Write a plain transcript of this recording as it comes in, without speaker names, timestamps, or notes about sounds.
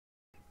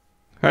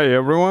Hi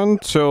everyone,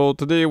 so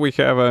today we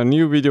have a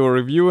new video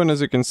review, and as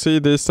you can see,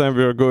 this time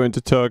we are going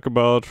to talk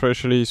about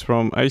fresh release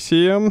from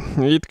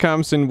ICM. It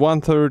comes in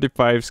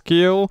 1/35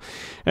 scale,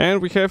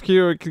 and we have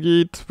here a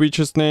kit which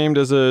is named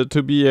as a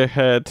to be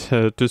ahead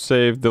to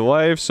save the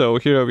life. So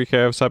here we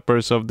have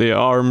suppers of the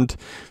armed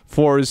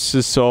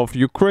forces of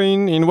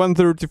Ukraine. In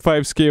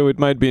 1/35 scale it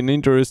might be an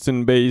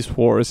interesting base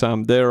for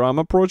some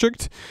diorama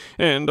project,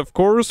 and of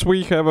course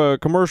we have a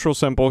commercial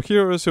sample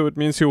here, so it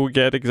means you will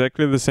get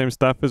exactly the same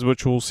stuff as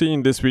what you will see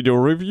in this video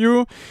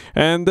review,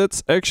 and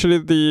that's actually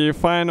the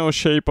final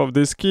shape of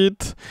this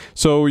kit.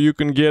 So you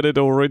can get it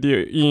already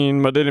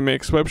in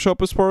Modelimix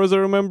webshop as far as I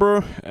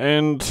remember,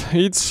 and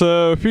it's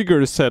a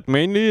figure set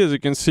mainly. As you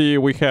can see,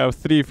 we have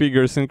 3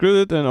 figures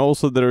included, and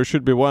also there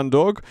should be 1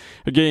 dog.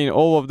 Again,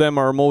 all of them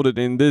are molded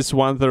in this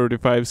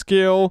 1/35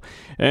 scale,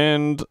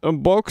 and a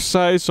box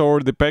size or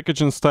the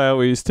packaging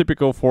style is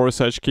typical for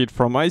such kit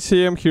from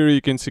ICM. Here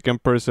you can see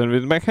comparison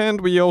with my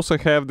hand. We also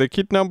have the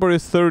kit number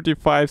is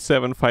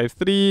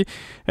 35753,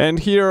 and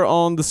here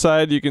on the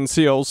side you can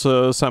see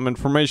also some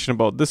information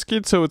about this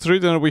kit. So it's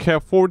written we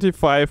have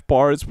 45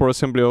 parts for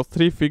assembly of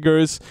 3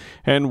 figures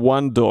and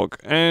 1 dog.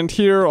 And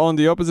here on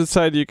the opposite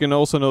side you can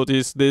also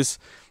notice this,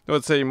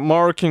 let's say,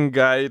 marking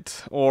guide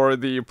or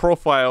the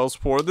profiles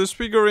for these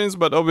figurines,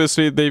 but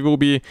obviously they will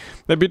be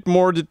a bit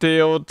more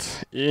detailed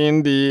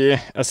in the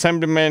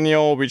assembly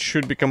manual, which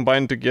should be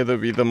combined together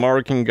with the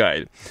marking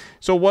guide.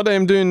 So what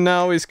I'm doing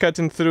now is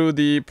cutting through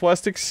the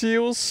plastic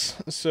seals.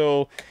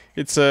 So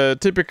it's a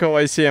typical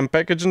ICM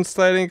packaging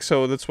styling,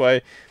 so that's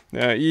why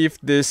if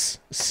these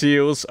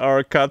seals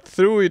are cut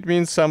through, it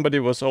means somebody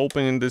was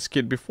opening this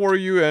kit before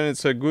you, and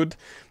it's a good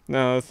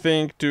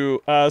thing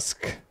to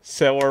ask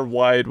seller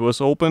why it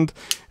was opened,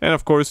 and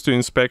of course to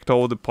inspect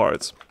all the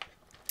parts.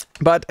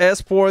 But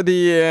as for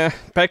the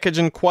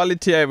packaging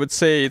quality, I would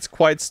say it's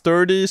quite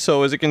sturdy.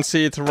 So as you can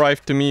see, it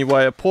arrived to me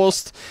via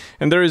post,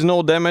 and there is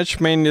no damage,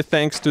 mainly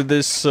thanks to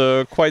this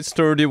quite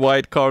sturdy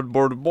white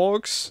cardboard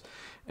box.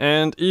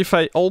 And if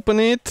I open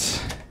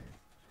it,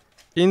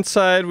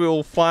 inside we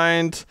will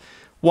find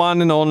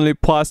one and only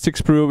plastic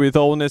sprue with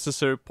all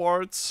necessary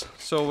parts.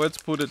 So let's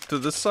put it to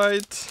the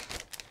side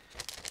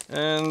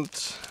and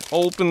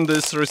open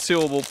this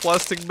resealable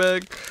plastic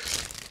bag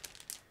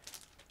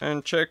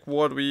and check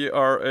what we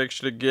are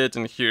actually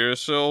getting here.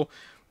 So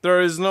there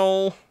is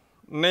no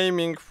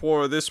naming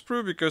for this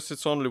sprue because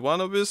it's only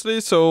one, obviously.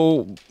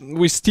 So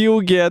we still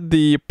get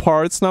the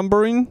parts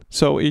numbering,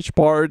 so each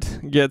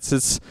part gets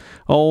its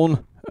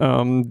own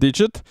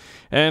digit,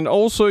 and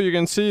also you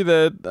can see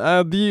that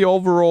the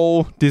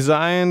overall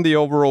design, the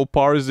overall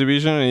parts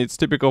division, it's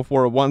typical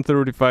for a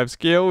 1/35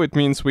 scale. It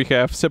means we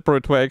have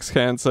separate legs,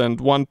 hands,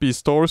 and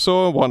 1-piece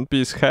torso,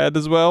 1-piece head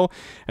as well,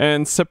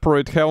 and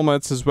separate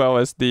helmets as well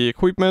as the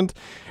equipment.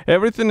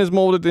 Everything is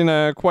molded in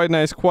a quite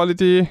nice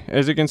quality.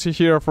 As you can see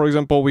here, for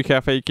example, we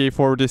have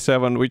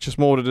AK-47, which is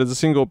molded as a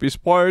single piece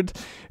part.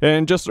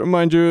 And just to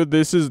remind you,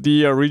 this is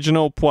the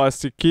original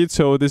plastic kit,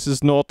 so this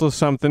is not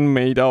something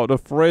made out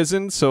of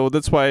resin. So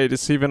that's why it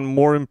is even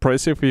more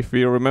impressive if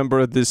we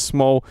remember this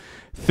small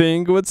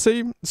thing, let's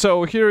say.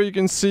 So here you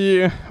can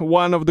see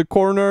one of the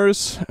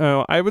corners.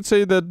 I would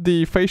say that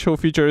the facial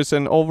features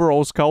and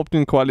overall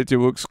sculpting quality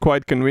looks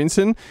quite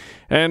convincing.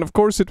 And of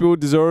course it will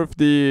deserve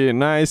the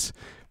nice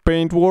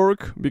paint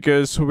work,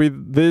 because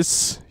with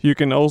this you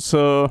can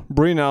also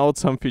bring out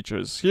some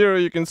features. Here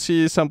you can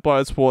see some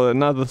parts for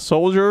another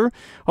soldier.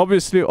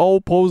 Obviously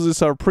all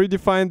poses are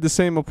predefined. The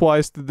same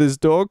applies to this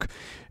dog,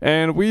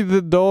 and with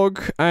the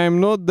dog I'm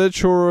not that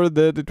sure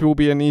that it will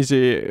be an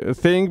easy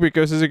thing,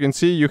 because as you can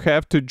see you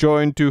have to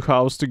join 2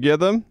 halves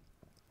together,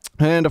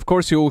 and of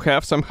course you will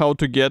have somehow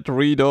to get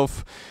rid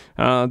of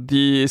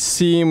the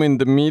seam in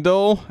the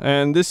middle,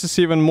 and this is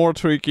even more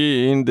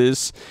tricky in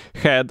this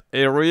head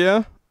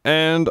area.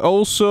 And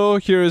also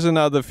here is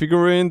another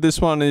figurine.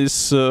 This one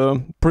is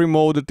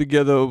pre-molded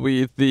together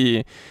with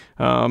the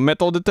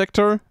metal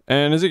detector,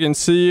 and as you can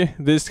see,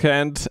 this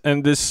hand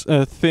and this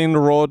thin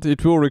rod,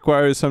 it will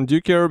require some due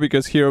care,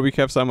 because here we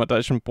have some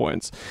attachment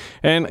points.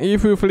 And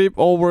if we flip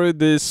over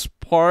these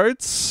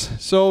parts,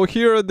 so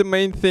here the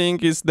main thing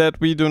is that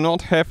we do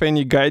not have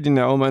any guiding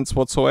elements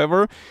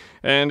whatsoever.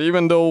 And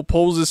even though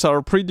poses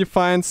are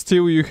predefined,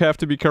 still you have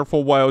to be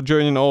careful while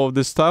joining all of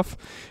this stuff.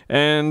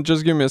 And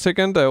just give me a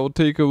second, I will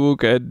take a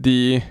look at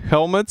the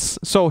helmets.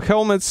 So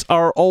helmets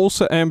are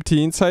also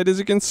empty inside, as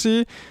you can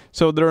see.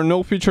 So there are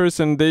no features,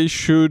 and they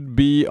should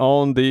be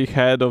on the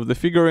head of the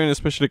figurine,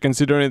 especially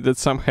considering that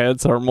some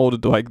heads are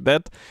molded like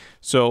that.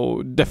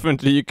 So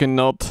definitely you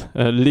cannot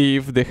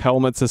leave the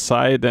helmets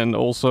aside and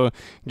also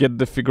get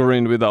the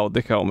figurine without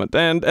the helmet.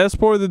 And as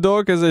for the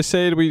dog, as I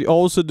said, we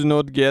also do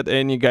not get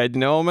any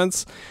guiding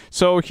elements.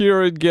 So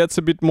here it gets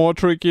a bit more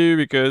tricky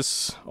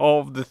because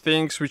of the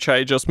things which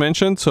I just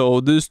mentioned.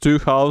 So these 2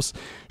 halves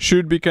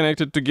should be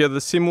connected together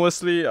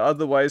seamlessly,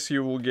 otherwise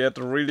you will get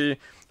really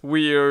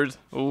weird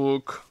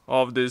look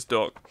of this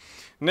dog.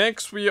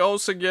 Next, we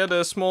also get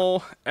a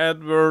small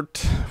advert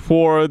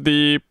for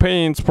the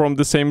paints from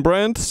the same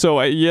brand. So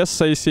yes,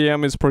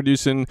 ICM is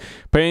producing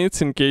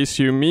paints in case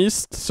you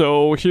missed.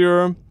 So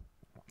here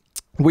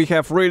we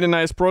have really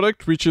nice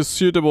product which is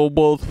suitable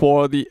both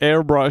for the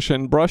airbrush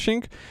and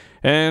brushing,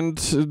 and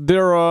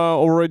there are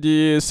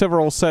already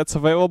several sets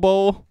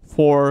available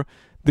for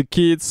the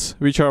kits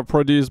which are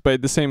produced by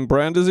the same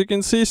brand, as you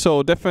can see.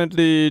 So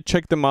definitely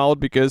check them out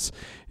because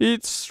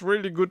it's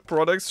really good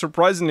product,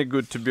 surprisingly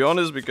good to be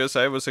honest, because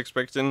I was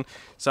expecting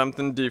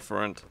something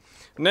different.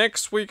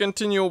 Next, we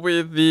continue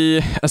with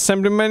the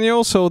assembly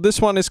manual. So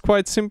this one is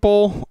quite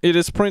simple. It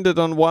is printed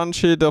on one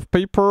sheet of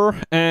paper,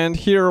 and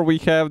here we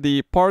have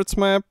the parts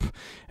map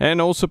and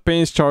also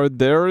paint chart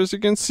there, as you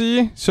can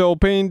see. So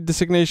paint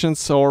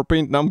designations or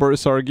paint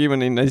numbers are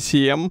given in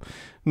ICM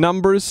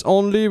numbers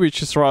only,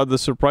 which is rather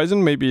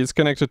surprising. Maybe it's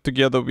connected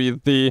together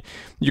with the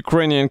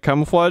Ukrainian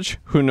camouflage,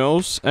 who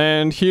knows.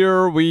 And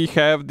here we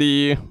have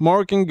the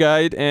marking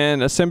guide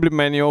and assembly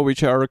manual,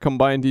 which are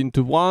combined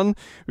into one.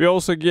 We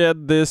also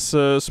get this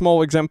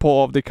small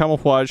example of the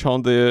camouflage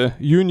on the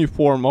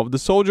uniform of the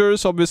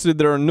soldiers. Obviously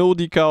there are no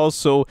decals,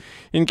 so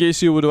in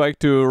case you would like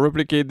to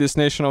replicate this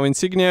national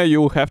insignia,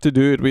 you have to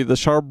do it with a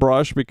sharp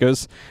brush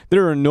because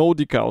there are no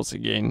decals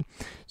again.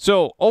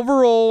 So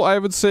overall, I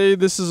would say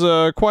this is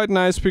a quite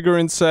nice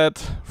figurine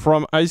set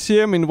from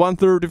ICM in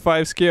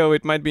 1/35 scale.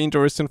 It might be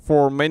interesting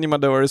for many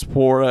modelers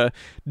for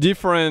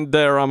different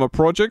diorama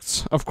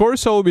projects. Of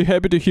course, I will be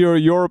happy to hear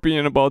your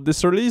opinion about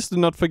this release. Do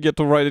not forget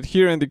to write it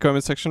here in the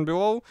comment section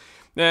below.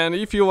 And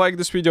if you like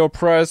this video,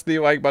 press the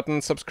like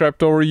button, subscribe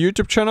to our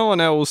YouTube channel, and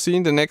I will see you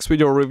in the next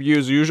video review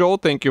as usual.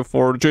 Thank you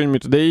for joining me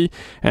today,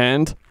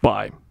 and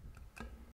bye.